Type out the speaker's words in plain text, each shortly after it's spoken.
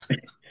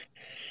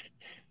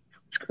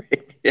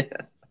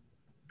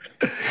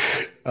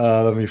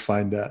Let me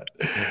find that.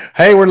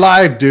 Hey, we're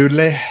live,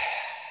 Doodly.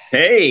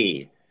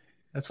 Hey,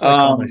 That's what I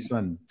call my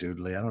son,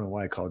 Doodly. I don't know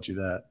why I called you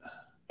that.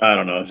 I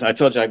don't know. I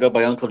told you I go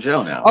by Uncle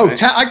Joe now. Oh,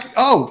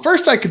 Right?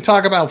 First I could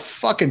talk about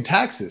fucking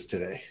taxes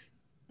today.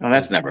 Oh,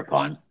 that's never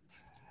fun.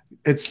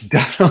 It's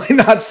definitely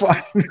not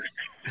fun.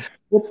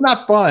 What's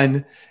not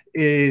fun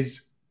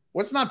is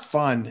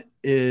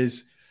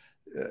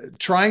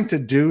trying to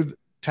do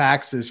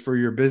taxes for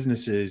your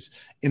businesses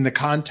in the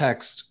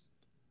context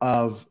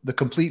of the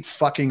complete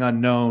fucking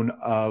unknown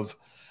of,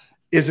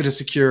 is it a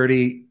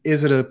security?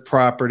 Is it a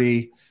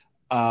property?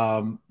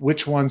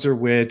 Which ones are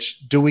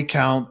which? Do we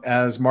count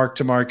as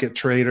mark-to-market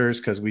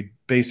traders? Because we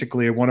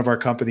basically, one of our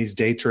companies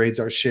day trades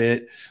our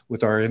shit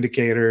with our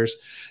indicators.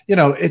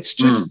 It's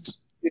just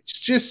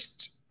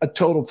a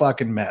total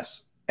fucking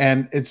mess.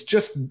 And it's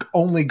just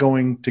only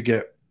going to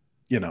get,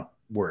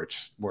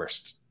 worse.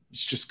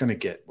 It's just going to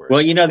get worse.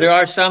 Well, there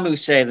are some who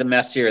say the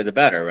messier the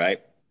better, right?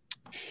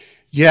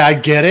 Yeah, I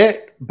get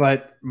it.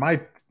 But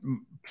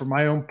for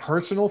my own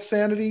personal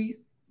sanity,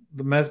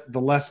 the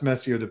less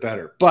messier, the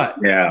better. But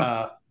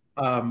yeah.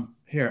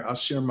 Here, I'll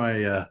share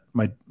my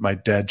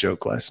dad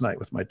joke last night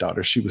with my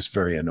daughter. She was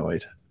very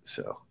annoyed,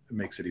 so it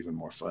makes it even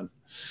more fun.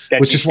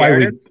 Which is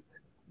why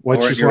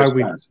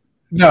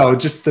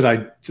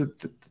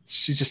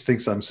she just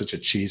thinks I'm such a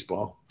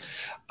cheeseball.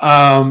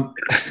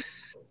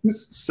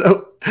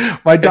 So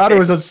my daughter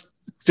was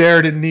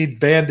upstairs and need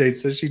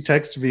Band-Aids, so she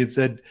texted me and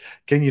said,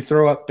 "Can you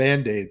throw up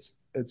Band-Aids?"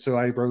 And so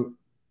I wrote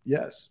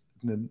yes,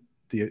 and then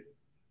the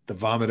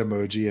vomit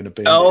emoji and a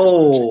Band-Aid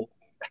emoji.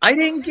 I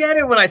didn't get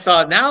it when I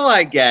saw it. Now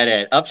I get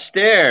it.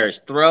 Upstairs,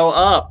 throw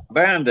up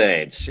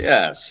Band-Aids.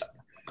 Yes.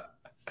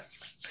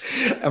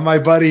 And my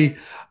buddy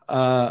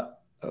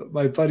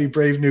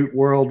Brave Newt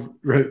World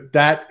wrote,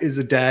 "That is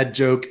a dad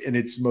joke in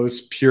its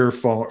most pure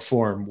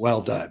form.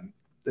 Well done."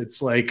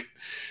 It's like,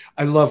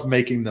 I love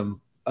making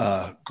them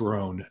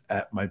groan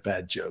at my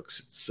bad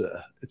jokes.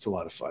 It's a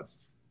lot of fun.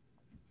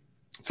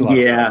 It's a lot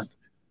of fun.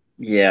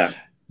 Yeah.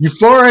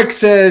 Euphoric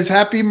says,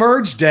 "Happy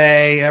Merge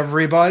Day,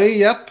 everybody."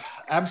 Yep,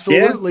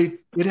 absolutely. Yeah.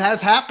 It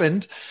has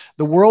happened.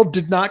 The world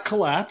did not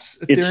collapse.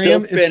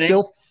 Ethereum is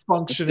still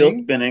functioning. It's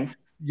still spinning.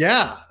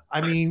 Yeah.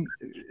 I mean,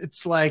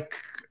 it's like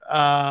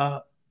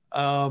it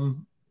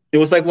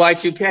was like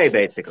Y2K,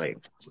 basically.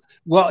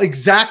 Well,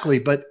 exactly.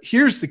 But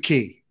here's the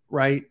key,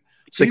 right?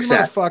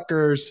 Success. These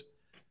motherfuckers.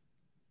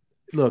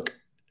 Look,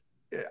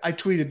 I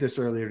tweeted this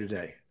earlier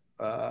today.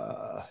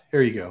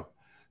 Here you go.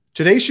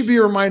 Today should be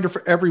a reminder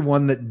for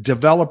everyone that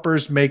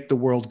developers make the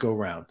world go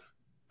round.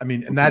 I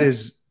mean, and that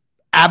is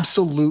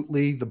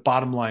absolutely the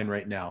bottom line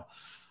right now.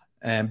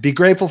 And be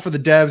grateful for the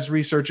devs,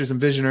 researchers, and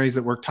visionaries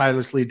that work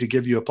tirelessly to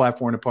give you a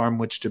platform upon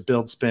which to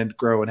build, spend,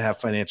 grow, and have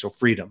financial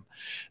freedom.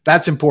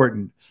 That's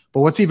important.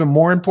 But what's even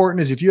more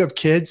important is if you have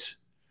kids,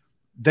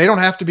 they don't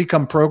have to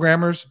become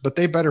programmers, but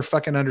they better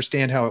fucking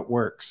understand how it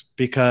works,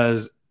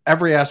 because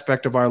every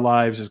aspect of our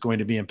lives is going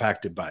to be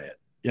impacted by it.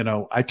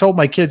 I told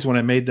my kids when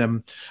I made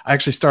them, I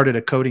actually started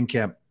a coding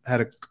camp,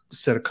 had a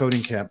set of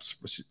coding camps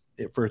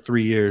for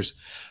 3 years.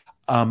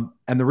 And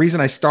the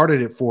reason I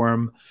started it for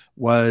them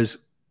was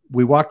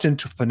we walked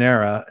into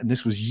Panera, and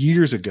this was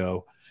years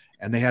ago,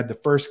 and they had the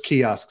first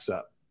kiosks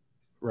up,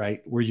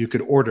 right, where you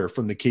could order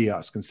from the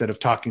kiosk instead of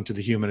talking to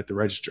the human at the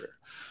register.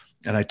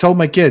 And I told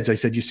my kids, I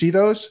said, "You see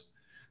those?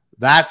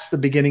 That's the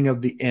beginning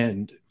of the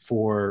end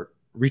for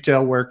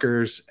retail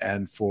workers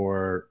and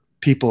for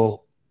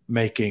people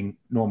making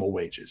normal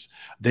wages.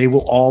 They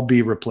will all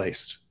be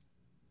replaced.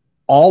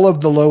 All of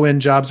the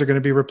low-end jobs are going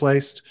to be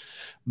replaced.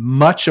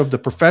 Much of the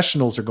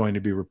professionals are going to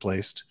be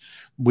replaced.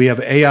 We have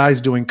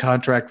AIs doing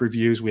contract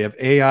reviews. We have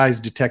AIs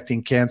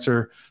detecting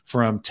cancer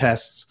from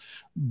tests.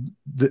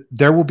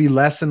 There will be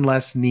less and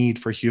less need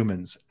for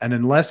humans. And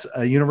unless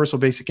a universal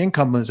basic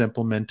income is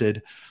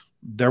implemented,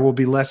 there will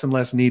be less and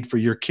less need for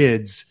your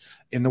kids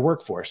in the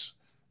workforce.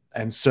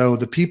 And so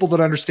the people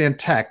that understand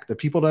tech, the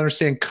people that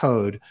understand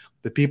code,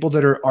 the people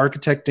that are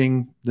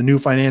architecting the new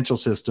financial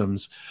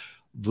systems,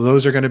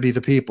 those are going to be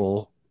the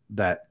people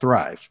that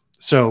thrive.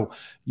 So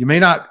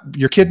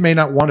your kid may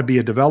not want to be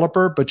a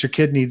developer, but your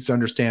kid needs to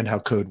understand how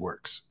code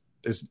works,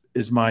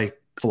 is my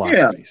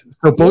philosophy. Yeah.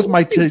 So both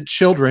my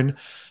children,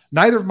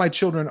 neither of my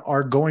children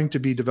are going to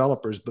be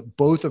developers, but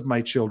both of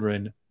my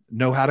children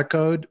know how to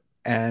code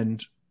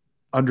and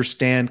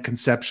understand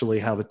conceptually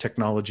how the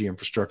technology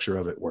infrastructure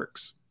of it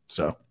works.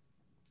 So.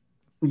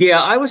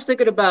 Yeah, I was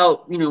thinking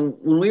about,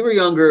 when we were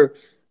younger,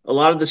 a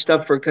lot of the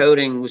stuff for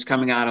coding was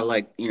coming out of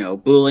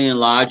Boolean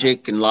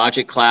logic and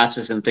logic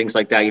classes and things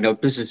like that.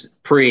 This is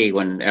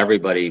when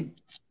everybody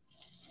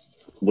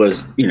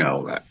was,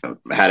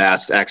 had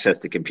access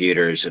to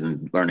computers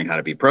and learning how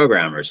to be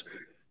programmers.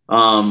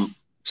 So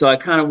I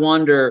kind of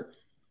wonder,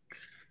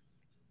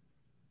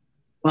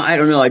 well, I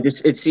don't know.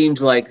 It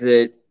seems like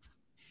that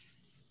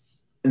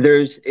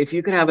if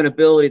you can have an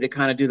ability to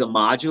kind of do the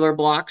modular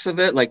blocks of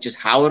it, like just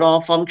how it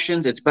all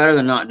functions, it's better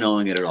than not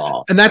knowing it at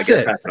all. And that's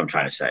it. That's what I'm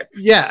trying to say.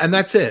 Yeah. And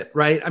that's it.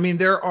 Right. I mean,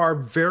 there are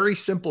very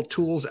simple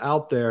tools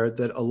out there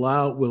that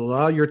will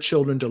allow your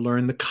children to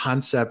learn the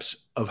concepts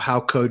of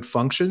how code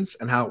functions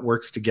and how it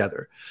works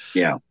together.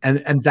 Yeah.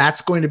 And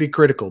that's going to be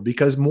critical,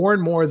 because more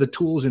and more the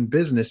tools in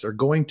business are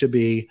going to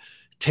be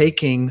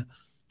taking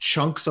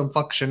chunks of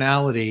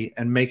functionality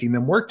and making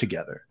them work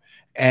together,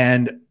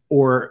 and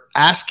or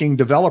asking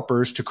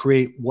developers to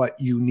create what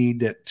you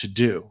need it to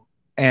do,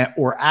 and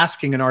or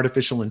asking an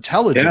artificial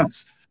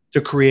intelligence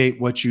to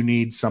create what you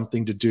need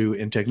something to do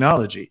in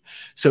technology.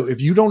 So if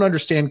you don't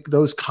understand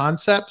those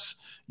concepts,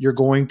 you're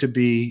going to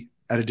be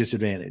at a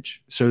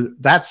disadvantage. So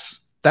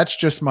that's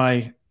just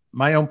my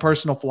own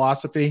personal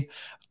philosophy.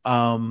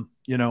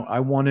 You know, I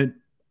wanted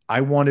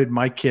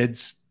my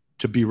kids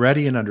to be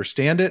ready and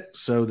understand it,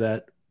 so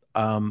that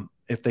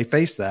if they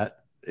face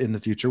that in the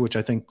future, which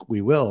I think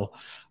we will,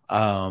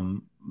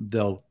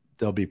 they'll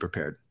be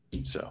prepared.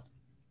 So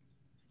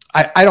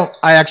I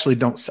actually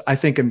don't. I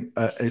think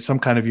some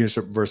kind of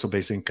universal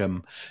basic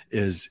income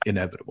is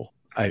inevitable.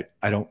 I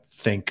don't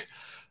think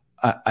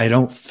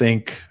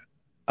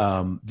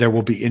there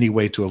will be any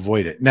way to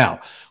avoid it.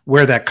 Now,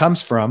 where that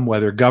comes from,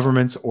 whether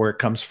governments or it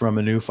comes from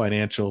a new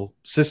financial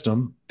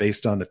system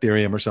based on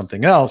Ethereum or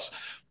something else,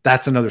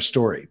 that's another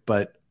story.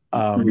 But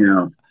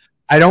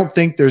I don't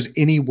think there's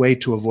any way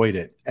to avoid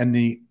it. And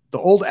the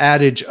old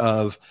adage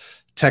of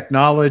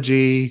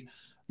technology,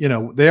 you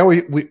know,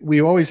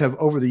 we always have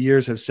over the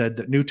years have said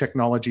that new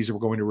technologies are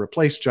going to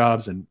replace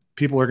jobs and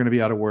people are going to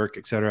be out of work,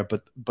 et cetera.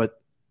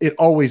 But it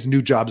always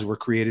new jobs were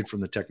created from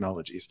the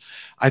technologies.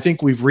 I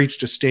think we've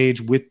reached a stage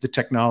with the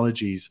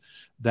technologies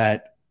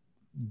that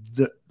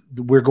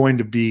we're going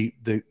to be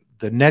the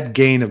net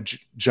gain of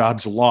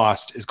jobs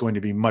lost is going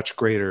to be much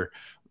greater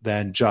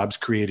than jobs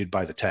created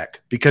by the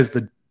tech, because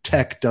the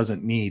tech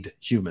doesn't need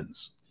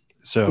humans.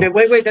 So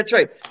wait, that's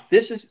right.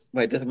 This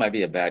might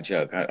be a bad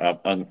joke.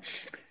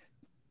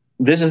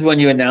 This is when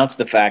you announce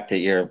the fact that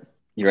you're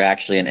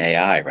actually an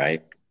AI,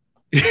 right?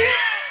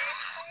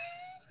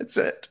 That's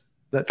it.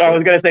 I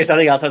was going to say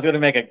something else. I was going to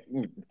make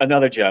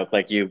another joke,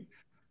 like you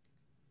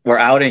were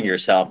outing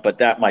yourself, but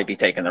that might be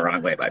taken the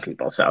wrong way by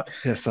people. So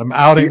yes, I'm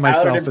outing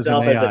myself as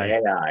an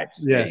AI.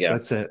 Yes,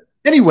 that's it.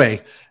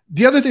 Anyway,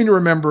 the other thing to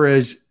remember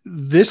is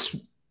this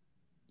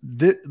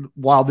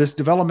while this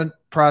development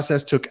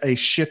process took a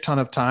shit ton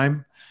of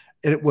time,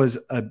 it was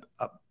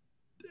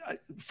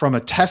from a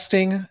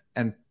testing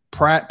and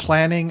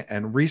planning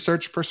and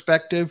research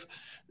perspective,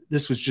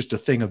 this was just a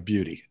thing of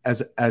beauty.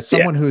 As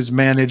someone who's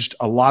managed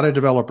a lot of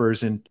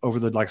developers over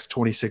the last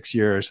 26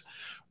 years,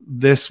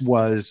 this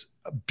was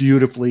a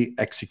beautifully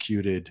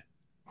executed,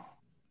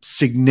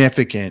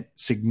 significant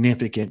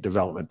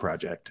development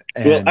project.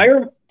 And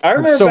well, I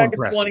remember so back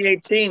impressive. In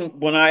 2018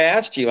 when I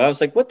asked you, I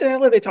was like, what the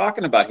hell are they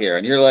talking about here?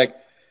 And you're like,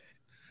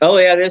 oh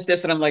yeah,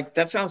 this. And I'm like,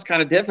 that sounds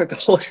kind of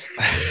difficult.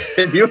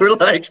 And you were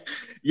like,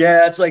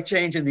 yeah, it's like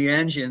changing the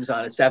engines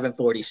on a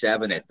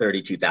 747 at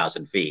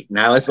 32,000 feet. And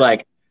I was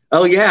like,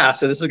 oh yeah,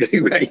 so this is going to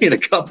be ready in a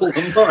couple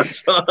of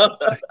months.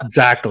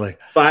 Exactly.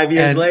 5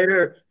 years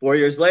later, 4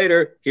 years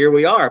later, here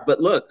we are.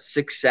 But look,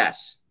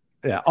 success.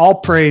 Yeah, all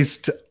praise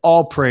to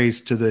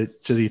the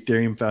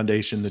Ethereum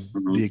Foundation,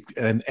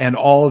 and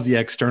all of the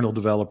external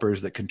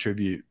developers that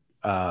contribute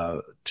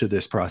to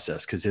this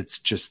process, because it's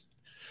just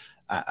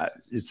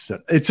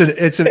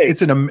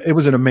it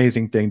was an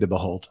amazing thing to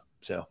behold.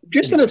 So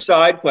just an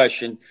aside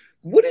question: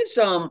 what is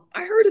I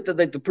heard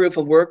that the proof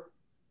of work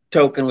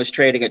token was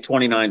trading at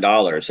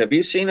 $29. Have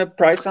you seen a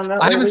price on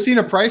that? I haven't seen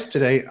a price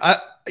today.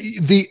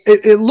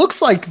 It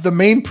looks like the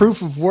main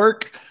proof of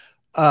work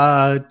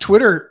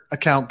Twitter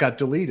account got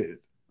deleted.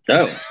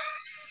 Oh.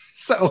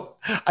 So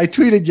I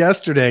tweeted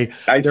yesterday,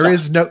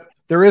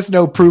 there is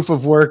no proof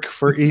of work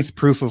for ETH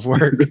proof of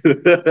work.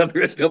 There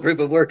is no proof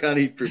of work on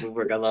ETH proof of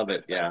work. I love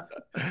it. Yeah.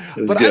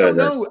 But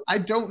good. I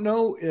don't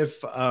know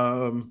if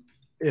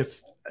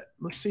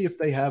let's see if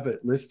they have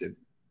it listed.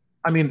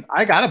 I mean,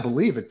 I gotta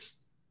believe it's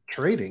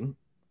trading.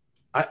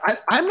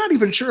 I'm not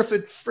even sure if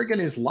it friggin'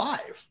 is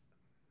live.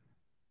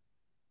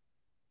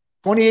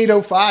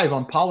 2805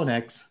 on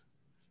Polynex.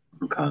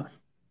 Okay.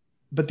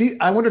 But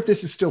I wonder if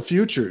this is still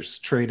futures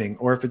trading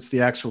or if it's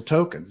the actual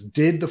tokens.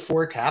 Did the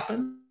fork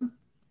happen?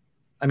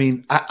 I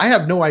mean, I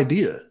have no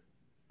idea.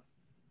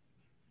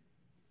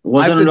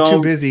 I've been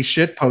too busy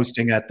shit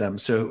posting at them,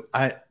 so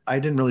I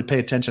didn't really pay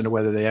attention to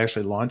whether they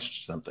actually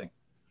launched something.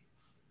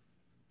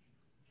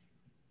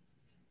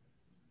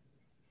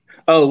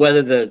 Oh,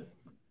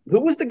 who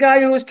was the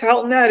guy who was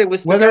touting that? It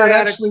was whether it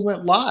actually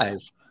went live.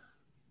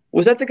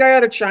 Was that the guy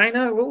out of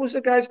China? What was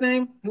the guy's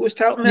name who was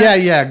touting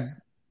that? Yeah.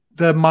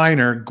 The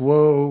miner,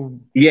 Guo.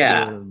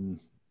 Yeah.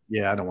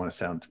 I don't want to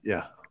sound.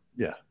 Yeah.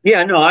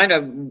 No, I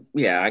know.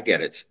 Yeah, I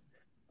get it.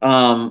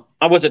 I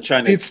wasn't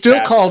trying to. It's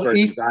still called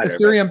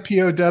Ethereum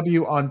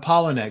POW on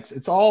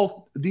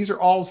Polynex. These are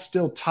all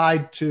still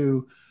tied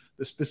to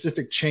the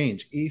specific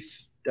change.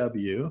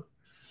 ETHW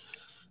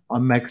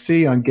on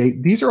Mexi, on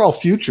Gate. These are all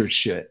futures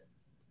shit.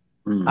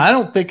 I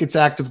don't think it's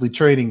actively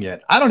trading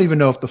yet. I don't even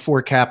know if the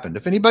fork happened.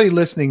 If anybody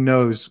listening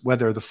knows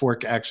whether the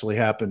fork actually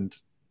happened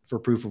for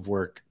proof of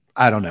work,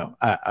 I don't know.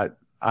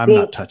 I'm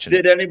not touching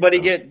it. Did anybody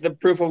get the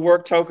proof of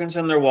work tokens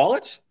in their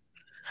wallets?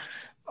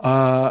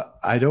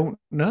 I don't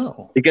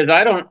know. Because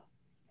I don't.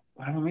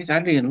 I mean, I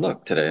didn't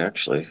look today.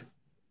 Actually,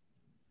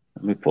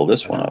 let me pull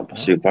this I one don't up.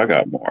 See know. if I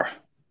got more.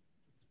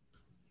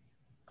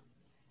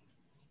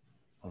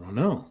 I don't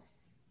know.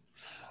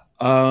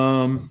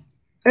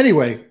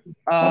 Anyway,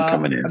 I'm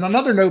coming and in.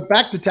 another note,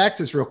 back to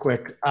taxes real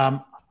quick. I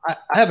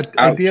have an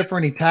idea Ouch. for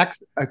any tax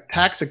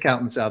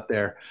accountants out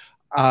there.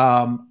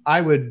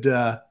 I would,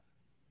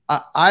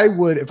 I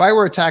would, if I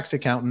were a tax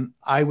accountant,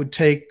 I would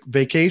take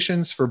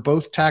vacations for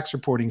both tax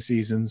reporting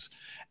seasons,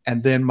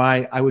 and then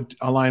I would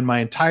align my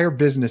entire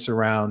business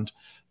around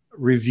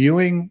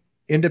reviewing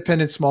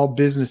independent small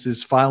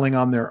businesses filing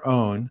on their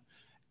own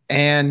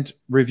and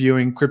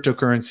reviewing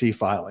cryptocurrency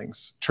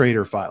filings,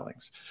 trader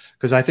filings,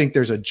 because I think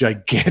there's a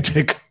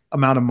gigantic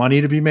amount of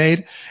money to be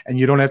made, and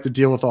you don't have to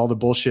deal with all the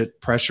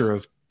bullshit pressure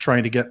of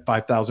trying to get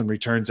 5,000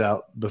 returns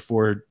out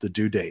before the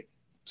due date.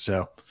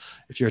 So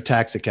if you're a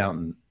tax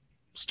accountant,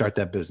 start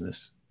that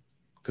business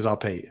because I'll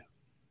pay you.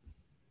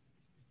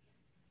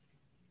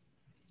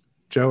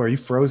 Joe, are you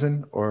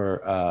frozen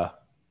or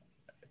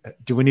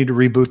do we need to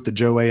reboot the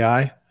Joe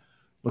AI?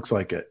 Looks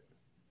like it.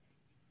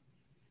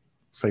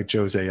 Looks like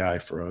Joe's AI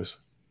froze.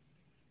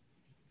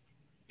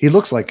 He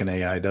looks like an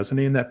AI, doesn't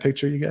he, in that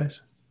picture, you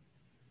guys?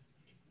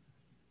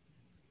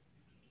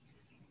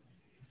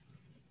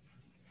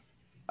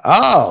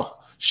 Oh,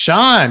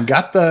 Sean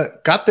got the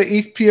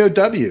ETH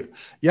POW.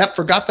 Yep,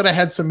 forgot that I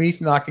had some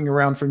ETH knocking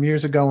around from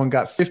years ago and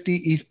got 50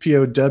 ETH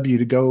POW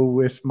to go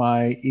with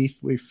my ETH.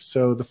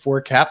 So the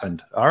fork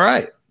happened. All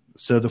right.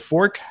 So the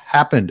fork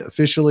happened.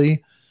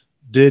 Officially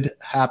did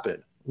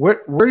happen.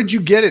 Where did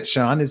you get it,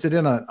 Sean? Is it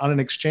on an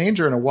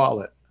exchange or in a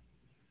wallet?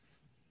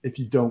 If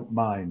you don't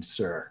mind,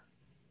 sir.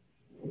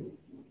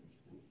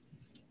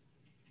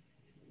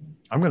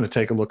 I'm going to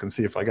take a look and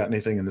see if I got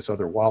anything in this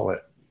other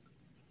wallet,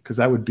 because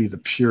that would be the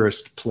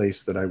purest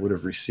place that I would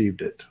have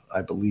received it,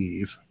 I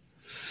believe.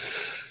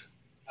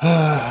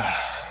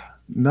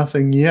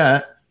 Nothing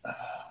yet.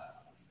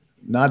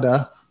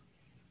 Nada.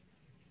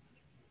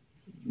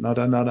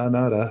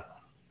 Nada.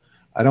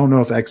 I don't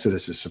know if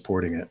Exodus is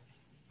supporting it.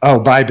 Oh,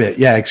 Bybit.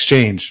 Yeah,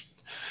 exchange.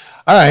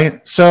 All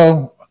right.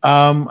 So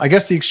I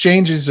guess the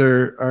exchanges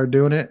are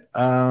doing it.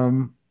 I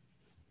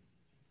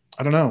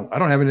don't know. I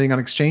don't have anything on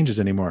exchanges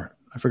anymore.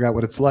 I forgot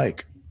what it's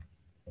like.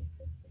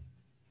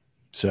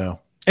 So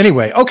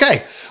anyway,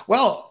 okay.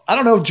 Well, I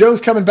don't know if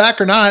Joe's coming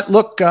back or not.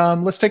 Look,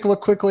 let's take a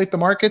look quickly at the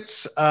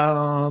markets.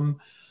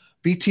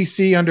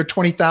 BTC under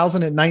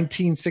 20,000 at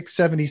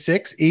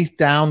 19,676. ETH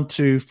down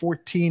to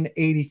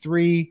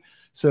 1483.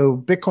 So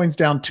Bitcoin's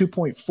down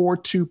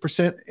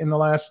 2.42% in the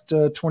last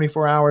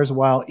 24 hours,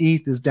 while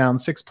ETH is down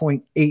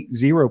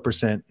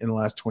 6.80% in the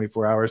last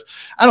 24 hours.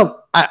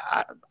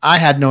 I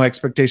had no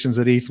expectations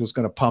that ETH was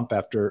going to pump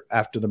after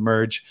the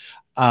merge.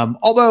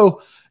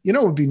 Although, you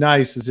know, it would be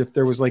nice is if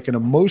there was like an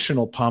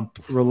emotional pump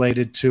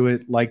related to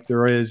it, like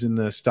there is in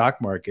the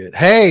stock market.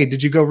 Hey,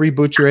 did you go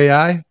reboot your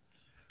AI?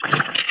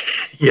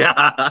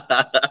 Yeah.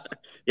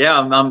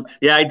 Yeah,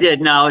 I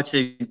did. No, it's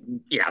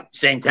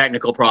same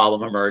technical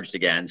problem emerged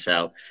again.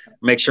 So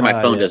make sure my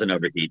phone doesn't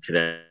overheat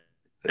today.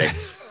 I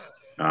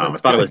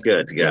thought it was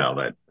good to go,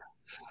 but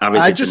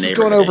obviously I just was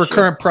going over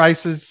current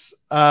prices.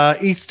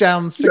 ETH's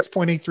down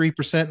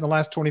 6.83% in the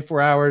last 24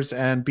 hours,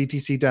 and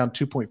BTC down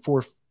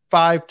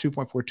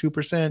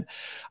 2.42%.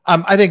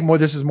 I think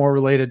this is more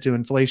related to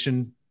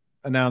inflation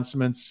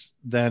announcements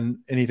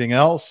than anything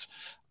else.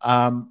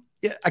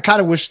 I kind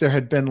of wish there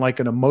had been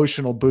like an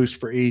emotional boost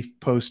for ETH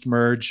post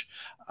merge,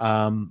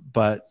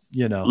 but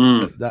you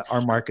know that our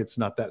market's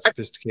not that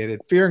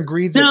sophisticated. Fear and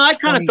greed's. No, I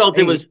kind of felt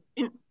it was.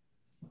 You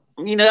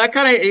know, I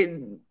kind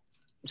of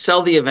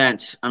sell the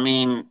event. I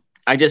mean,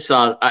 I just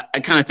saw.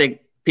 I kind of think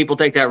people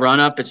take that run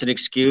up. It's an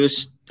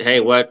excuse.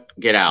 Hey,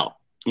 get out?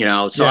 You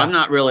know, so I'm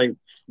not really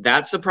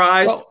that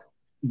surprised. Well,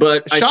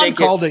 but Sean I think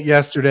called it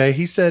yesterday.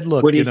 He said,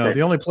 "Look, you know,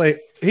 the only play."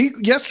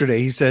 Yesterday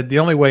he said the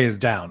only way is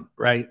down.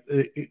 Right?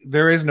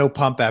 There is no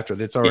pump after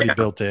that's already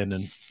built in,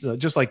 and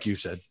just like you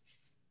said.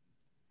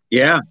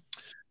 Yeah,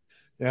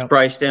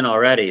 priced in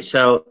already.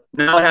 So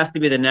now it has to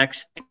be the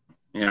next thing,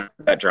 you know,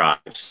 that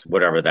drives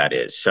whatever that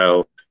is.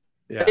 So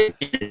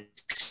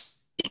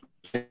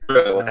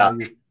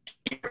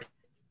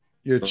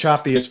you're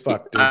choppy as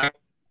fuck, dude.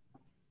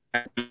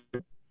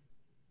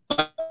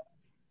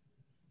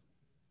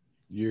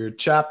 You're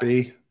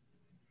choppy.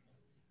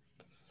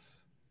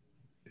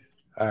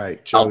 All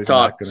right, Joey's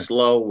I'll talk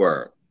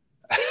slower.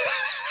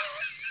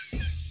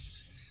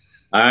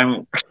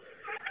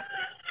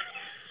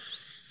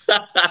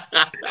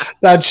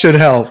 That should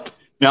help.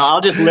 No,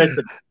 I'll just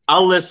listen.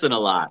 I'll listen a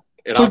lot.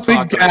 And Put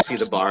I'll big gaps see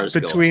the bars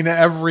between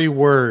every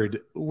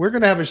word. We're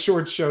going to have a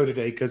short show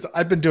today because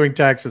I've been doing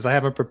taxes. I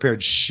haven't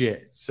prepared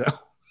shit. So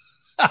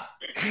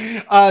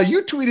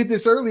you tweeted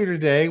this earlier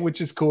today, which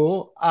is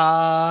cool.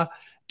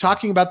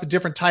 Talking about the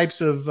different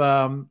types of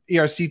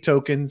ERC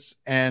tokens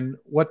and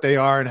what they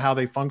are and how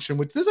they function,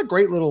 which this is a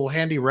great little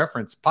handy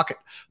reference, pocket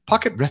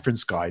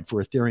reference guide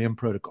for Ethereum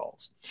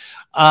protocols.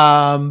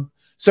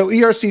 So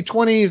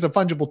ERC20 is a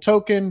fungible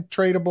token,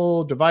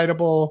 tradable,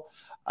 dividable.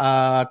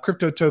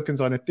 crypto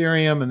tokens on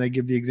Ethereum, and they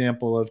give the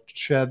example of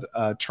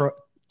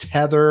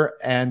Tether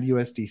and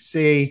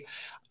USDC.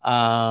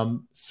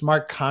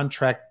 Smart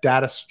contract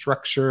data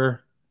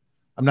structure.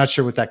 I'm not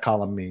sure what that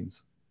column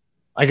means.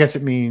 I guess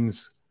it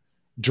means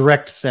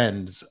direct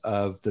sends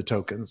of the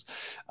tokens.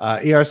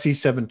 ERC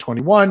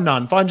 721,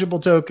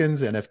 non-fungible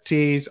tokens,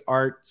 NFTs,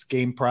 arts,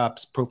 game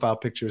props, profile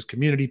pictures,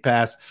 community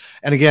pass.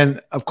 And again,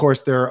 of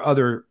course, there are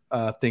other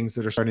things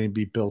that are starting to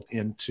be built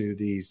into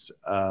these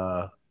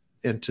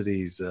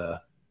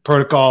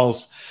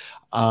protocols.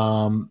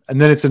 And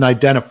then it's an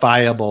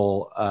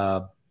identifiable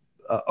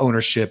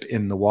ownership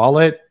in the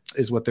wallet,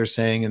 is what they're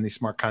saying in the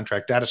smart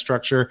contract data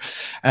structure.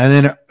 And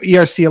then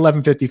ERC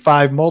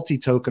 1155,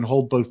 multi-token,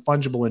 hold both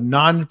fungible and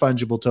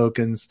non-fungible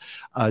tokens,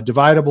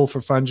 dividable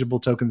for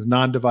fungible tokens,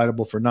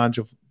 non-dividable for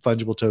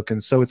non-fungible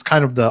tokens. So it's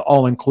kind of the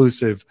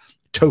all-inclusive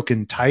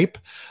token type.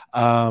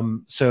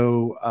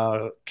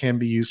 So can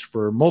be used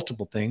for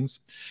multiple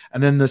things.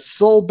 And then the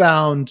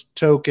soul-bound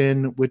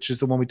token, which is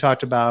the one we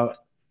talked about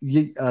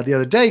the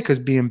other day, because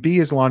BNB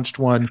has launched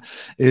one,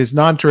 is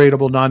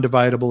non-tradable,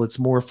 non-dividable. It's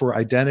more for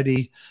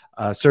identity,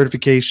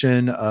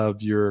 certification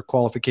of your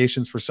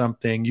qualifications for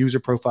something, user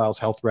profiles,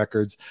 health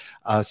records,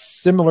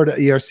 similar to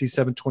ERC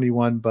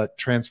 721, but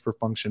transfer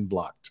function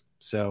blocked.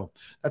 So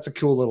that's a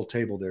cool little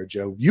table there,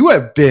 Joe. You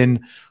have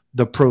been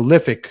the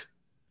prolific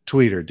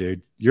tweeter,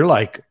 dude. You're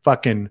like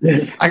fucking,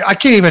 I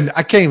can't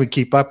even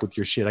keep up with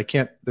your shit. I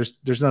can't,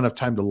 there's not enough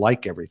time to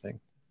like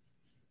everything.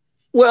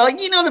 Well,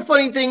 you know, the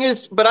funny thing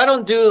is, but I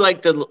don't do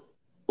like the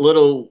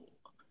little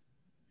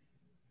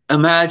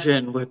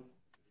imagine with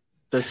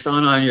the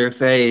sun on your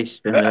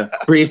face and the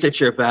breeze at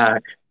your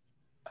back,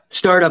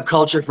 startup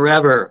culture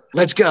forever.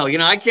 Let's go. You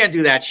know, I can't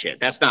do that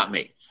shit. That's not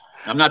me.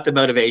 I'm not the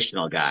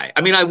motivational guy.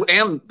 I mean, I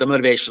am the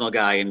motivational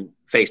guy in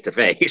face to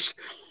face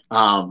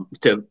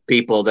to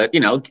people that,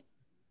 you know,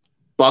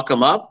 buck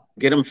them up,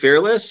 get them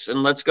fearless,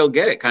 and let's go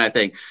get it kind of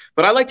thing.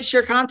 But I like to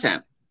share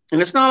content, and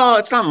it's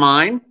not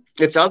mine.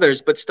 It's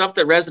others, but stuff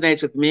that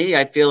resonates with me,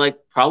 I feel like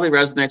probably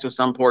resonates with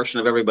some portion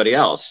of everybody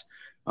else.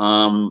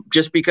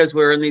 Just because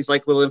we're in these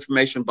like little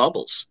information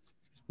bubbles.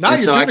 No,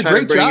 you're doing a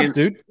great job,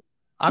 dude.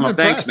 I'm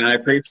impressed. Thanks, man. I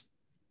appreciate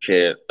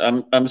it.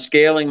 I'm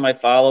scaling my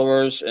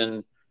followers,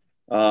 and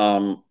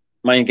my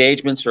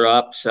engagements are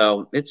up,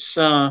 so it's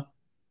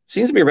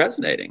seems to be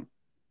resonating.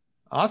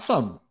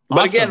 Awesome.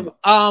 But again,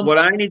 what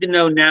I need to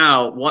know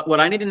now, what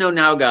I need to know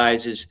now,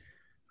 guys, is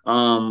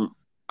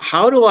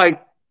how do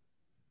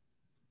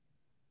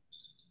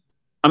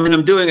I mean,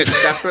 I'm doing it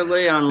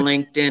separately on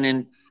LinkedIn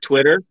and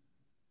Twitter,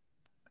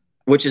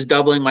 which is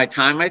doubling my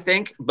time, I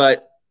think.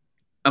 But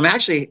I'm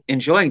actually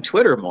enjoying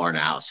Twitter more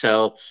now.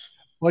 So,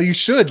 well, you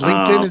should.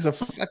 LinkedIn is a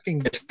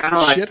fucking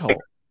shithole. Like,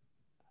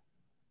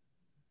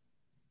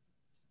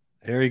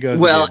 there he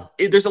goes. Well,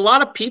 there's a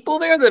lot of people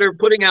there that are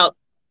putting out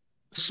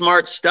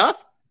smart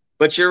stuff,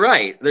 but you're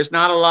right. There's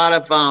not a lot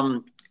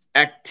of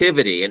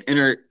activity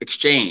and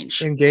exchange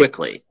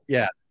quickly.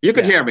 Yeah, you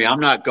can hear me. I'm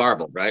not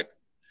garbled, right?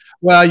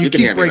 Well, you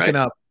keep breaking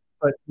up,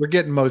 but we're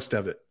getting most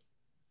of it.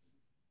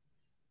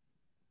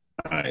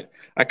 All right.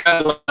 I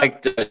kind of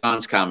liked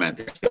John's comment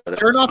there.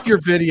 Turn off your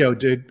video,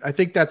 dude. I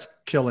think that's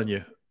killing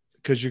you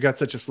because you got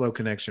such a slow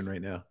connection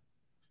right now.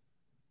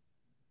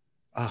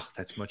 Oh,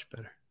 that's much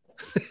better.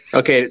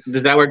 Okay.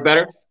 Does that work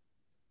better?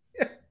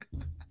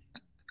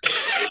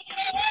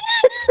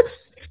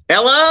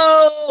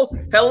 Hello.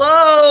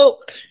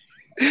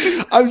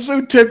 I'm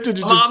so tempted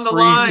to just on the freeze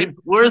line. it.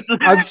 Where's the?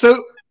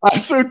 I'm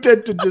so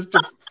tempted just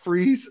to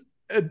freeze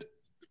and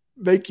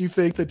make you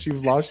think that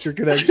you've lost your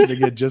connection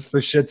again just for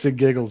shits and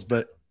giggles,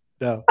 but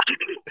no.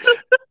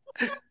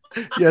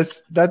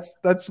 Yes, that's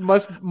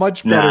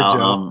much better,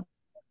 Joe.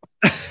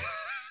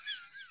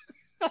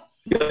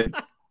 Good.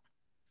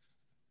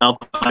 I'll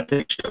put my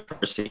picture,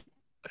 Percy.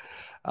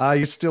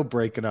 You're still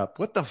breaking up.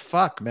 What the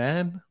fuck,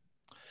 man?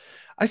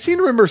 I seem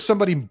to remember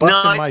somebody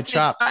busting my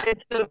chops.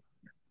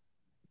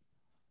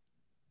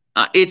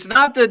 It's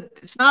not the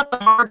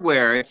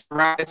hardware. It's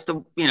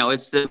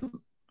the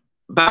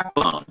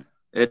backbone.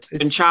 It's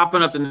been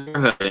chopping up the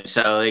neighborhood,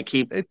 so they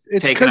keep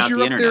taking out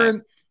the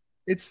internet.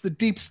 It's the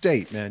deep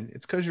state, man.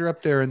 It's because you're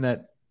up there in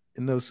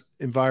those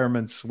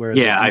environments where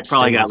I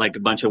probably got like a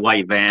bunch of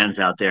white vans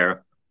out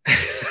there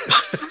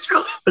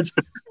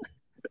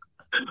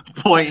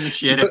pointing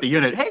shit at the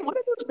unit. Hey, what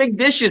are those big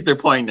dishes they're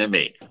pointing at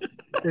me?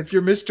 If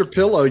you're Mr.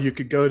 Pillow, you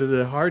could go to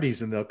the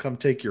Hardys and they'll come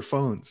take your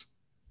phones.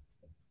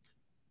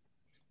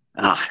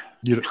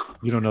 You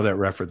don't know that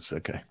reference,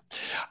 okay?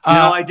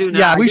 No, I do.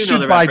 Yeah, we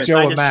should buy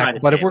Joe a Mac,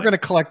 but if we're going to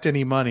collect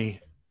any money,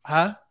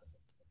 huh?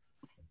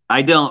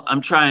 I don't.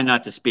 I'm trying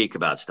not to speak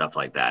about stuff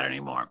like that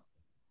anymore.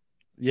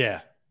 Yeah.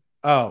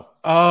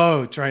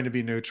 Oh, trying to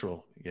be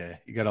neutral. Yeah,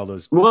 you got all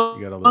those. Well,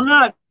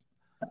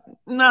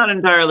 not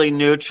entirely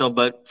neutral,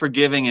 but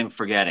forgiving and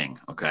forgetting.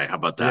 Okay, how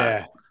about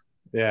that?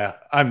 Yeah.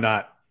 I'm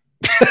not.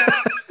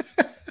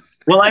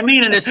 Well, I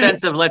mean, in the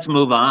sense of let's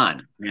move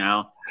on.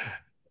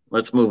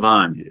 Let's move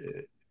on.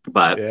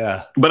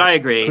 Yeah. But I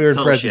agree. Clear and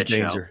present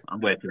danger. I'm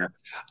with you.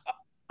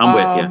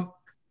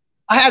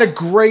 I had a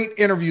great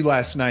interview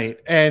last night,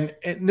 and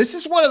this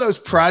is one of those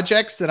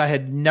projects that I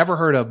had never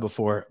heard of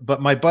before,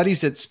 but my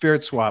buddies at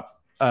Spirit Swap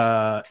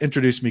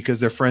introduced me because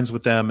they're friends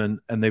with them,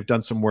 and they've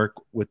done some work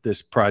with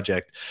this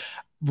project.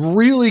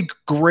 Really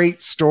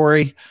great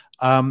story.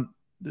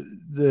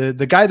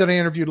 The guy that I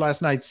interviewed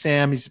last night,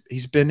 Sam,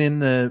 he's been in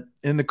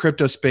the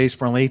crypto space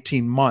for only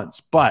 18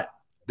 months, but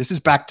this is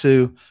back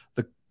to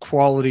the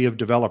quality of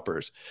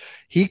developers.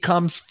 He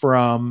comes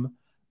from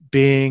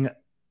being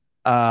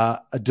a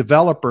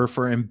developer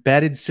for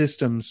embedded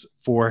systems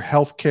for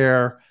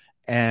healthcare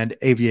and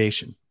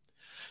aviation.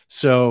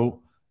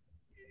 So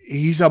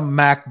he's a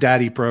Mac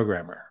Daddy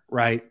programmer,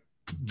 right?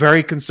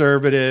 Very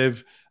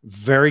conservative,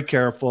 very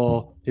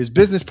careful. His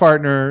business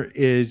partner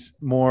is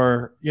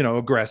more,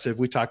 aggressive.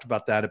 We talked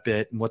about that a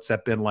bit and what's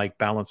that been like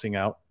balancing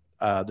out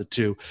the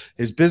two.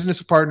 His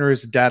business partner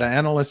is a data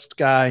analyst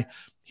guy.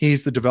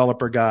 He's the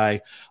developer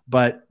guy.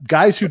 But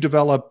guys who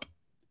develop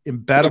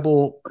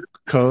embeddable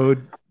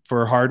code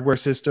for hardware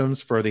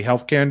systems for the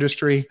healthcare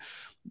industry,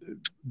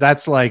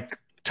 that's like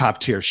top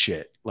tier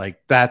shit.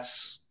 Like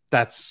that's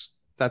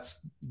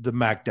the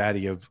Mac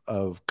Daddy of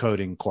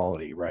coding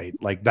quality, right?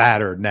 Like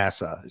that, or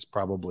NASA is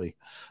probably,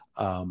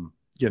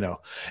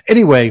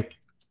 Anyway,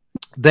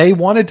 they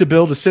wanted to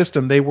build a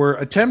system. They were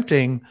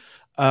attempting,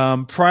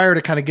 prior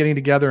to kind of getting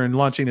together and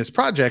launching this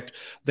project,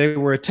 they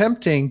were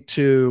attempting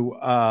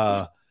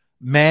to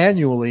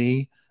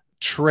manually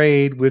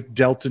trade with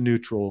delta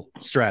neutral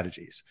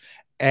strategies.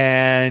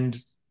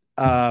 And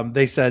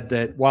they said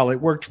that while it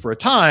worked for a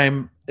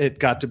time, it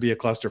got to be a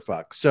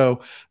clusterfuck.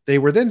 So they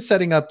were then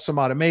setting up some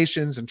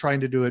automations and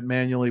trying to do it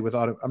manually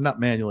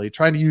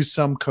trying to use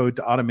some code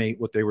to automate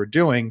what they were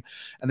doing.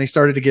 And they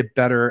started to get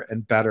better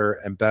and better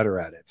and better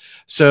at it.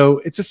 So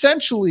it's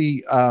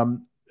essentially a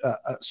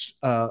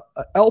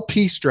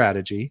LP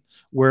strategy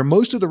where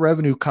most of the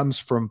revenue comes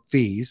from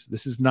fees.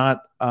 This is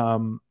not,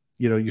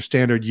 your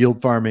standard yield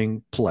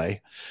farming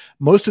play.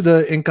 Most of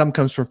the income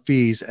comes from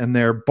fees, and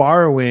they're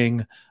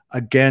borrowing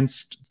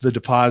against the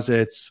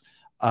deposits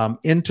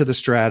into the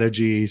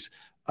strategies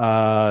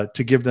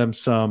to give them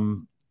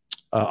some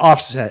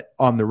offset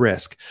on the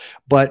risk.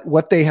 But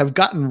what they have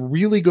gotten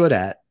really good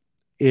at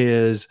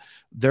is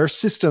their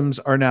systems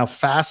are now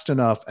fast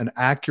enough and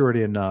accurate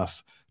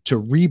enough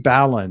to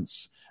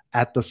rebalance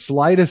at the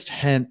slightest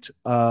hint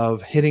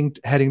of heading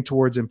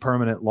towards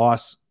impermanent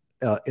loss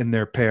in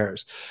their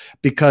pairs,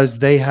 because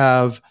they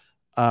have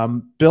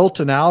built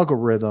an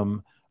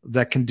algorithm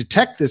that can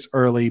detect this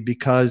early,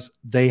 because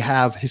they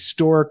have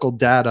historical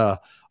data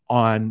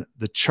on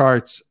the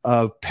charts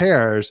of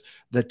pairs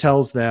that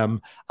tells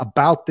them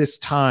about this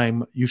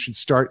time you should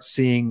start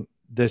seeing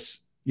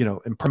this,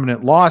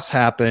 impermanent loss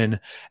happen.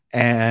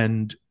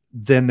 And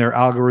then their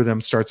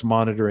algorithm starts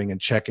monitoring and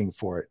checking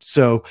for it.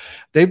 So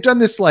they've done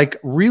this like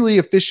really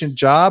efficient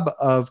job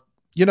of,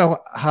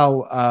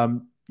 how,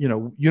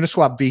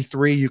 Uniswap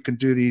v3, you can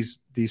do these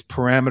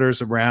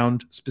parameters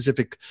around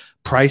specific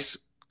price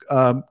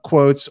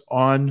quotes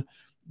on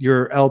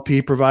your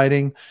LP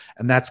providing.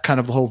 And that's kind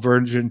of the whole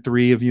version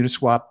 3 of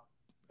Uniswap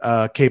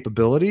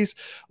capabilities.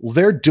 Well,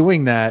 they're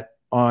doing that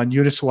on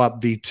Uniswap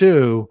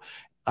v2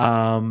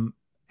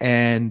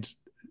 and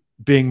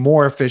being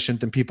more efficient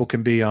than people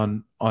can be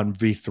on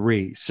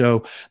v3.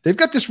 So they've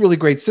got this really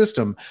great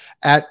system.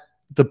 At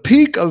the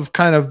peak of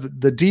kind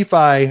of the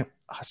DeFi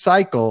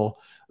cycle,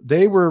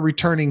 they were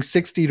returning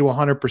 60 to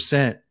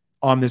 100%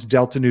 on this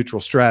delta neutral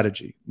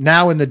strategy.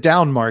 Now in the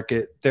down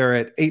market, they're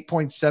at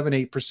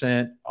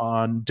 8.78%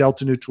 on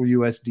delta neutral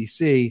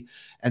USDC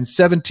and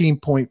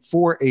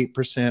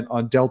 17.48%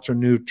 on delta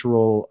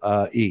neutral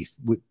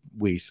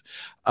ETH.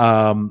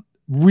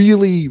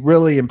 Really,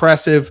 really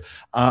impressive.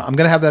 I'm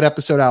going to have that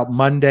episode out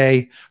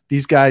Monday.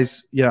 These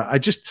guys, I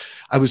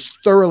was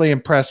thoroughly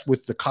impressed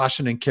with the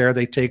caution and care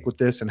they take with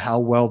this and how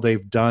well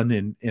they've done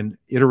in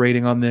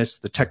iterating on this,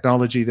 the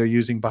technology they're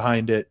using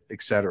behind it,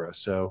 et cetera.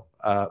 So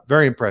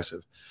very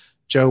impressive.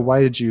 Joe, why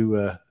are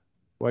you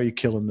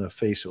killing the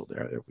facial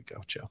there? There we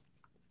go, Joe.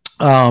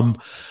 No,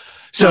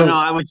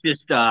 I was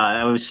just,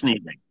 I was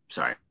sneezing.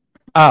 Sorry.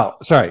 Oh,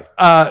 sorry.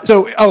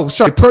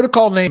 Sorry.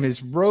 Protocol name is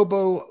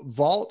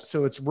RoboVault.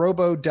 So it's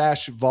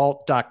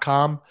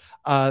robo-vault.com.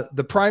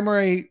 The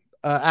primary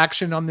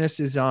action on this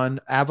is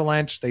on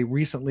Avalanche. They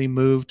recently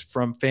moved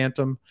from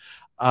Phantom,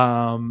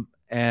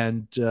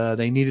 and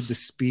they needed the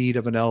speed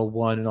of an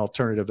L1, an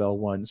alternative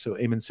L1. So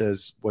Eamon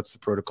says, what's the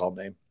protocol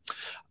name?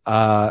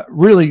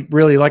 Really,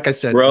 really, like I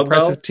said,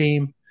 impressive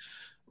team.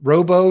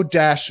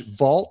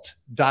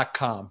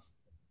 robo-vault.com.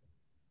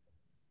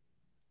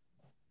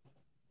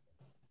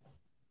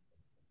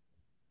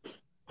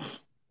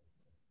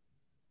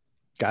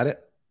 Got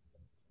it?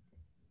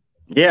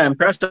 Yeah,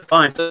 impressive.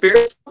 Fine. So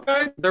Spirit Swap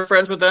guys, they're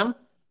friends with them?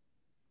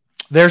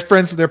 They're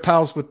friends with their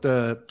pals with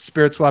the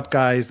Spirit Swap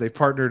guys. They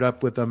partnered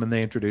up with them and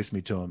they introduced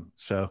me to them.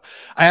 So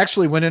I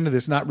actually went into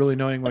this not really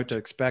knowing what to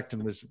expect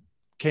and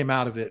came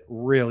out of it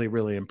really,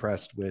 really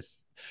impressed with,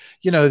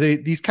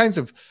 these kinds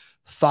of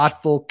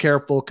thoughtful,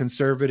 careful,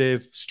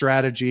 conservative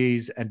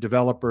strategies and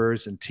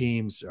developers and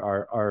teams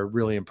are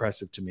really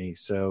impressive to me.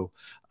 So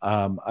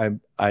and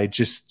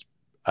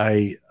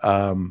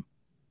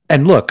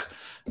look,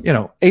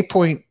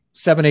 8.78%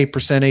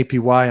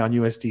 APY on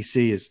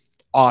USDC is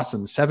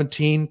awesome.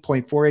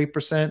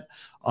 17.48%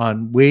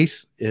 on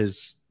WETH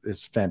is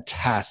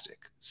fantastic.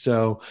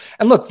 So,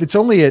 and look, it's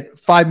only at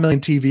 5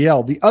 million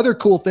TVL. The other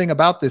cool thing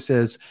about this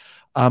is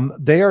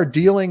they are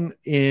dealing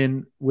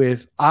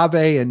with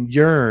Aave and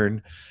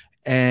Yearn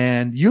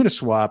and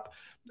Uniswap.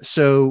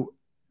 So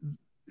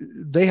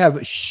they have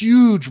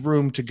huge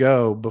room to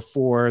go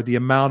before the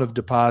amount of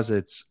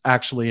deposits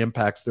actually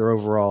impacts their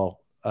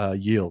overall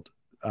yield.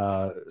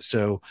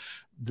 So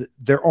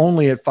they're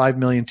only at 5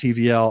 million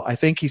TVL. I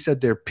think he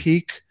said their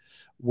peak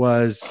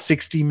was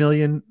 60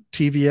 million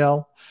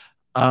TVL.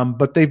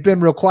 But they've been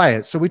real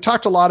quiet. So we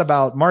talked a lot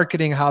about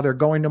marketing, how they're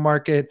going to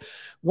market.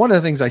 One of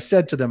the things I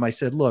said to them, I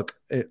said, look,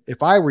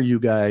 if I were you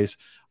guys,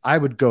 I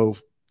would go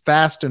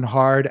fast and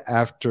hard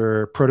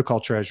after protocol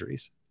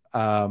treasuries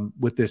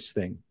with this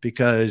thing,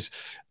 because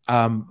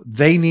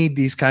they need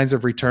these kinds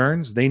of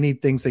returns. They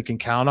need things they can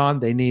count on.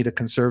 They need a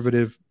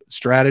conservative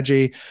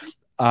strategy.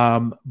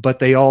 But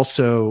they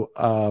also,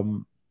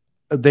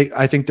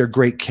 I think they're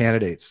great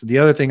candidates. The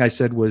other thing I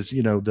said was,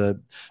 the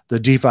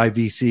DeFi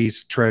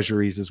VCs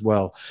treasuries as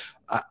well.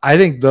 I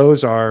think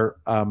those are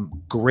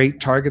great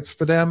targets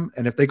for them.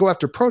 And if they go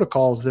after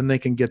protocols, then they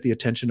can get the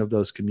attention of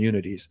those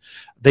communities.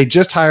 They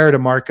just hired a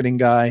marketing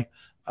guy.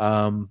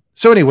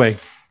 So anyway,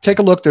 take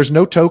a look. There's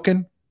no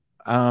token.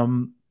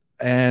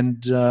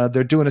 And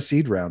they're doing a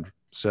seed round.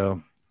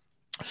 So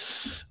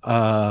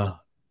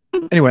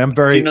anyway, I'm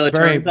very,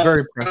 very,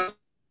 very impressed.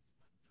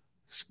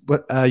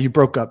 But you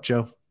broke up,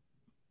 Joe.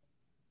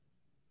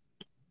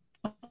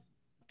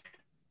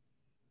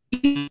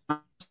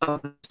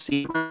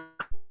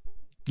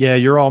 Yeah,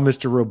 you're all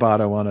Mr.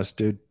 Roboto on us,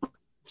 dude.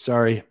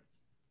 Sorry.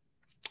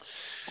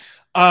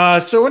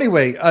 So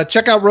anyway,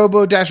 check out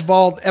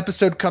Robo-Vault.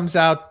 Episode comes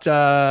out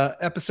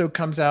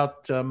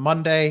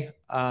Monday.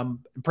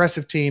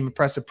 Impressive team,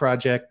 impressive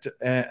project,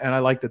 and I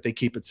like that they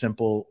keep it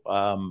simple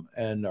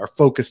and are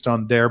focused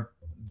on their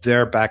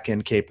back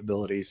end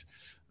capabilities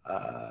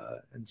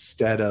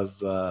instead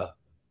of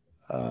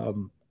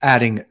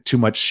adding too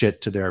much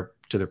shit to their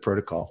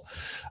protocol.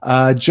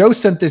 Joe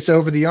sent this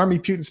over. The army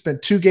Putin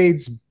spent 2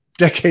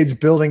 decades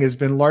building has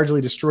been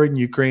largely destroyed in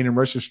Ukraine, and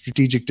Russia's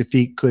strategic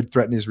defeat could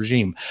threaten his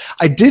regime.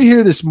 I did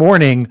hear this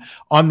morning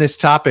on this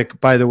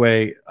topic, by the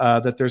way,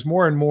 that there's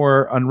more and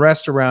more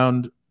unrest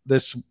around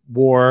this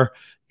war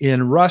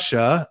in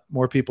Russia,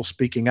 more people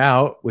speaking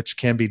out, which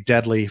can be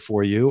deadly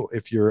for you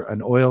if you're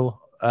an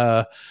oil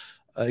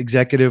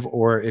executive,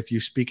 or if you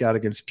speak out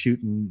against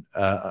Putin,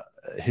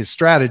 his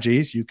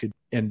strategies, you could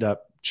end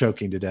up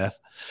choking to death.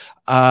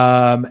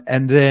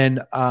 And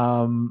then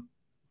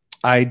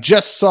I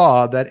just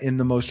saw that in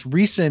the most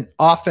recent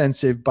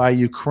offensive by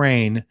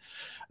Ukraine,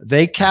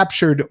 they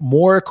captured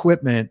more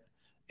equipment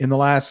in the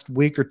last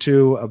week or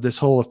two of this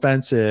whole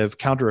offensive,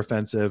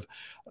 counteroffensive,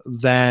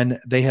 than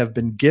they have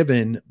been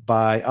given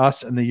by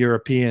us and the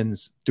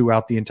Europeans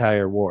throughout the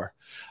entire war.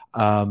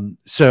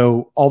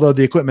 So although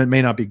the equipment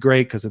may not be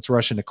great because it's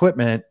Russian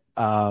equipment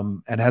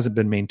and hasn't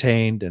been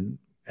maintained,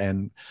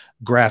 and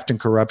graft and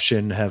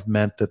corruption have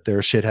meant that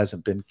their shit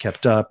hasn't been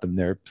kept up and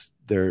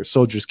their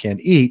soldiers can't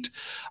eat.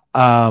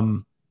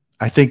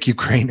 I think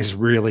Ukraine is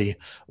really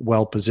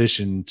well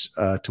positioned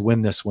to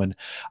win this one.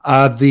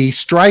 The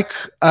strike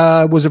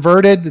was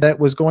averted that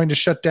was going to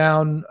shut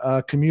down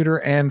commuter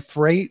and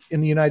freight in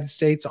the United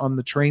States on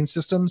the train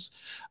systems.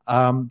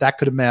 That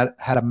could have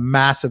had a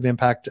massive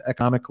impact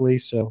economically.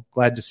 So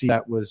glad to see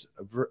that was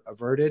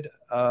averted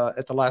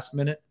at the last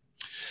minute.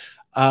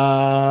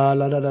 Why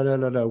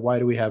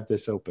do we have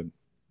this open?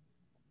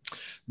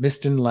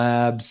 Miston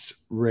Labs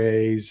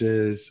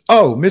raises.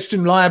 Oh,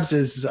 Miston Labs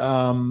is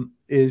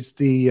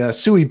the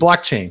SUI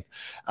blockchain.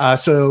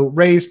 So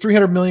raised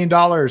 $300 million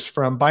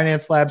from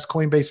Binance Labs,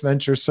 Coinbase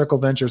Ventures, Circle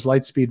Ventures,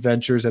 Lightspeed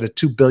Ventures at a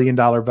 $2 billion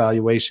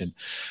valuation.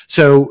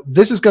 So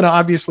this is going to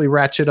obviously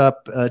ratchet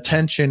up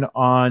attention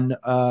on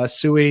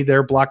SUI,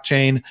 their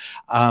blockchain,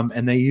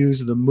 and they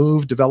use the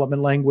Move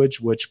development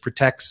language, which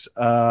protects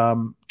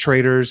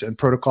traders and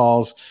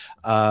protocols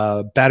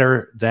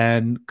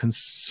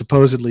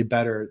supposedly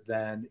better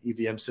than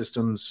EVM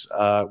systems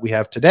we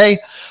have today.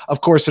 Of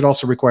course, it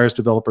also requires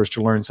developers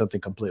to learn something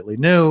completely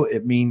new.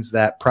 It means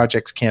that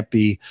projects can't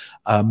be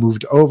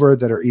moved over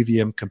that are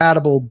EVM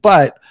compatible,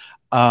 but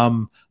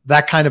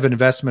that kind of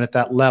investment at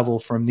that level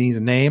from these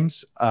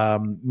names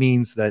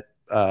means that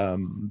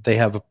they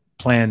have a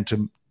plan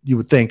to, you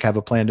would think, have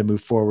a plan to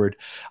move forward.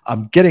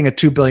 Getting a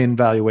 $2 billion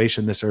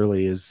valuation this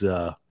early is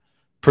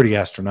pretty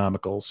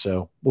astronomical.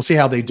 So we'll see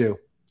how they do.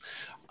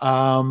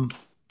 Lots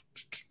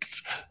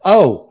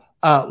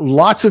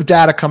of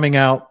data coming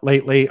out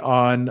lately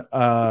on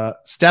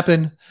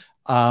Steppen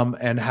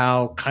and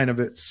how kind of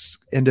it's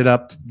ended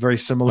up very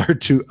similar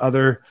to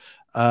other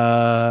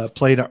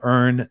play to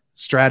earn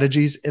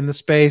strategies in the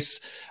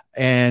space,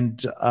 and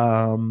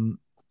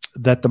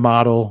that the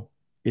model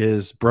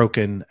is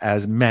broken,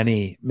 as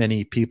many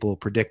people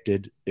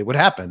predicted it would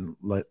happen.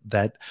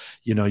 That,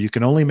 you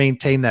can only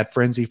maintain that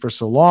frenzy for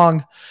so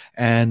long,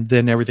 and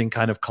then everything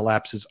kind of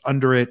collapses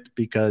under it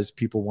because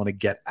people want to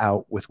get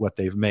out with what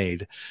they've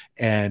made.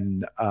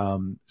 And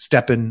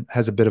Steppen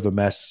has a bit of a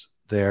mess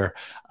there.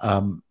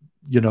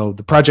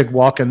 The Project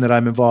Walk-in that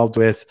I'm involved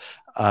with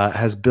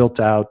has built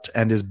out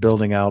and is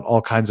building out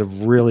all kinds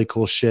of really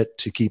cool shit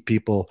to keep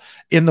people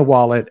in the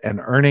wallet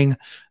and earning,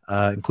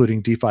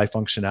 including DeFi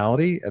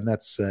functionality. And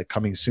that's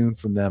coming soon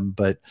from them.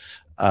 But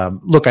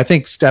look, I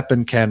think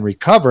Steppen can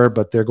recover,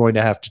 but they're going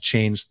to have to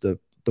change the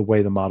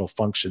way the model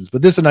functions.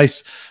 But this is a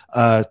nice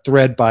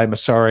thread by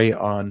Masari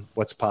on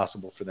what's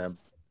possible for them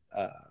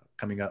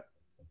coming up.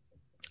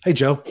 Hey,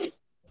 Joe.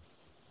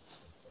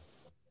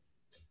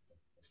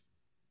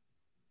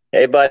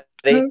 Hey, buddy.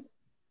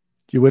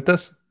 You with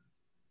us?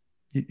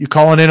 You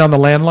calling in on the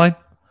landline?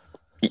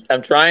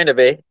 I'm trying to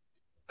be.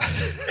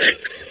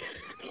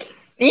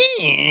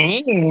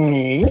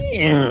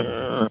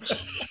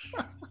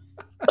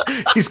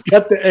 He's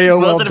got the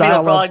AOL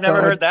dial-up. I've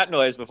never heard that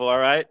noise before,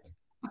 right?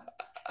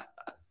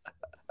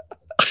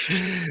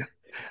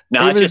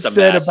 No, it's just a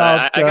mess.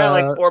 I got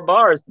like 4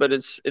 bars, but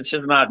it's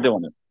just not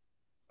doing it.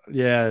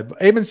 Yeah.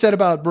 Eamon said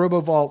about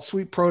RoboVault,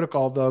 sweet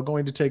protocol, though,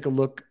 going to take a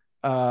look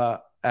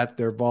at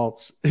their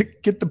vaults.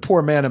 Get the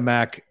poor man a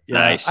Mac. Yeah.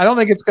 Nice. I don't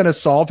think it's going to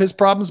solve his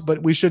problems,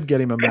 but we should get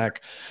him a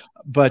Mac.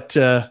 But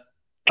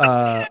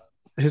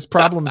his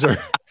problems are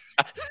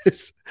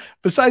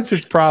besides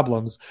his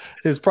problems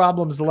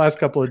the last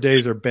couple of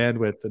days are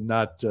bandwidth and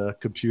not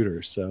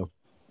computers. So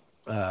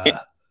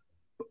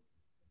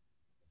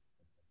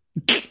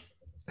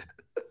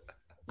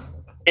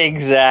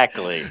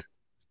exactly.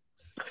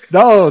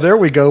 Oh, there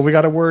we go. We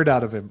got a word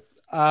out of him.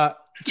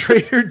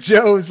 Trader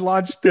Joe's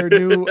launched their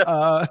new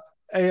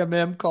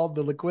AMM called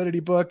the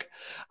Liquidity Book.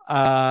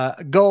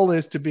 Goal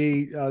is to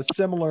be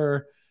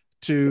similar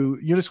to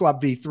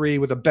Uniswap V3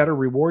 with a better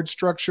reward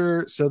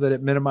structure so that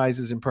it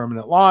minimizes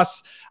impermanent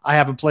loss. I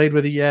haven't played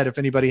with it yet. If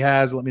anybody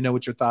has, let me know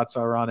what your thoughts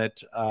are on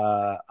it.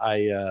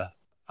 I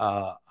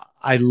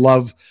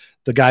love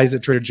the guys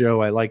at Trader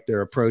Joe. I like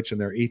their approach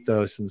and their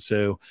ethos. And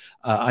so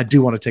I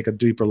do want to take a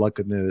deeper look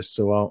at this.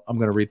 So I'm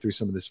going to read through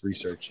some of this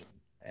research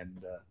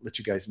and let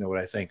you guys know what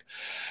I think.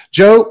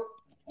 Joe,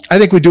 I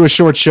think we do a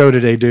short show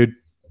today, dude.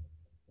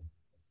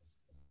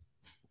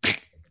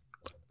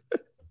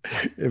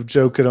 If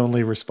Joe could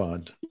only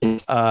respond.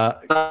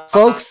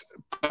 Folks,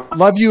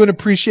 love you and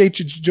appreciate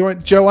you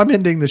joining. Joe, I'm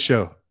ending the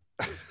show.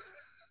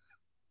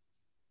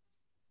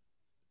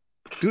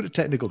 Due to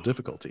technical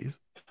difficulties.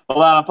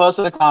 Hold on, I'm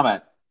posting a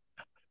comment.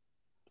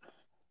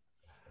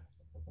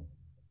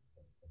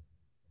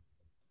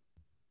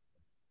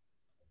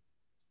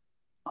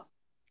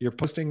 You're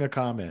posting a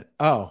comment.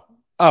 Oh,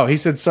 he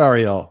said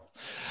sorry, all.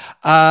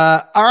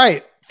 All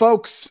right,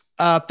 folks.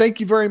 Thank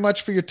you very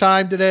much for your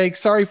time today.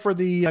 Sorry for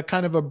the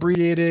kind of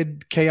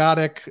abbreviated,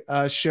 chaotic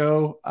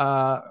show.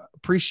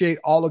 Appreciate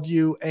all of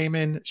you,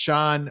 Eamon,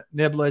 Sean,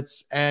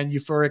 Niblets, and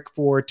Euphoric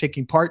for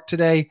taking part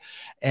today.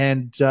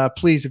 And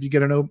please, if you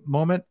get a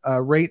moment,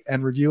 rate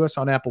and review us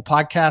on Apple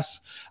Podcasts.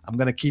 I'm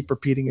going to keep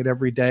repeating it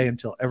every day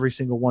until every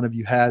single one of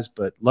you has,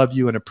 but love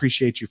you and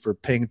appreciate you for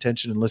paying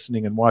attention and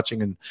listening and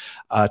watching and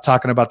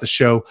talking about the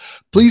show.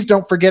 Please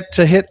don't forget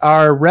to hit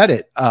our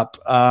Reddit up.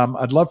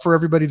 I'd love for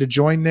everybody to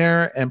join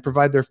there and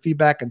provide their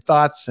feedback and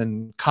thoughts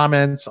and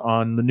comments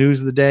on the news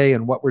of the day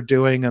and what we're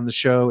doing on the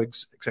show, et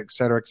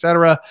cetera, et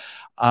cetera.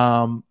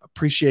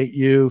 Appreciate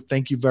you.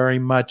 Thank you very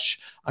much.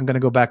 I'm going to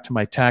go back to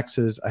my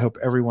taxes. I hope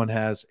everyone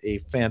has a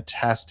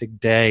fantastic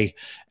day.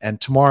 And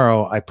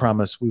tomorrow, I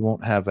promise we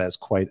won't have as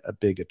quite a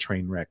big a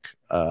train wreck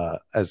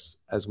as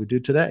we do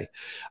today.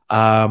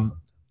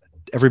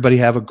 Everybody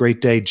have a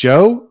great day.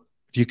 Joe,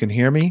 if you can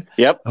hear me,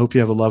 yep. I hope you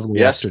have a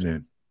lovely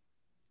afternoon.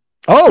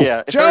 Oh,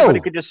 yeah. If Joe.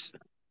 Everybody could just,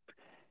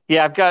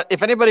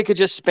 if anybody could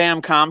just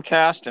spam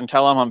Comcast and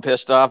tell them I'm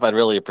pissed off, I'd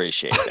really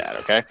appreciate that.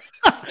 Okay.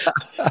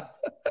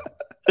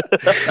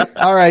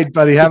 All right,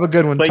 buddy. Have a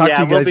good one. Talk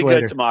to you guys later. We'll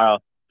be good tomorrow.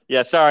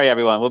 Yeah, sorry,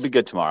 everyone. We'll be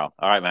good tomorrow.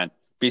 All right, man.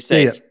 Be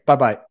safe.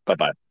 Bye-bye.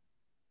 Bye-bye.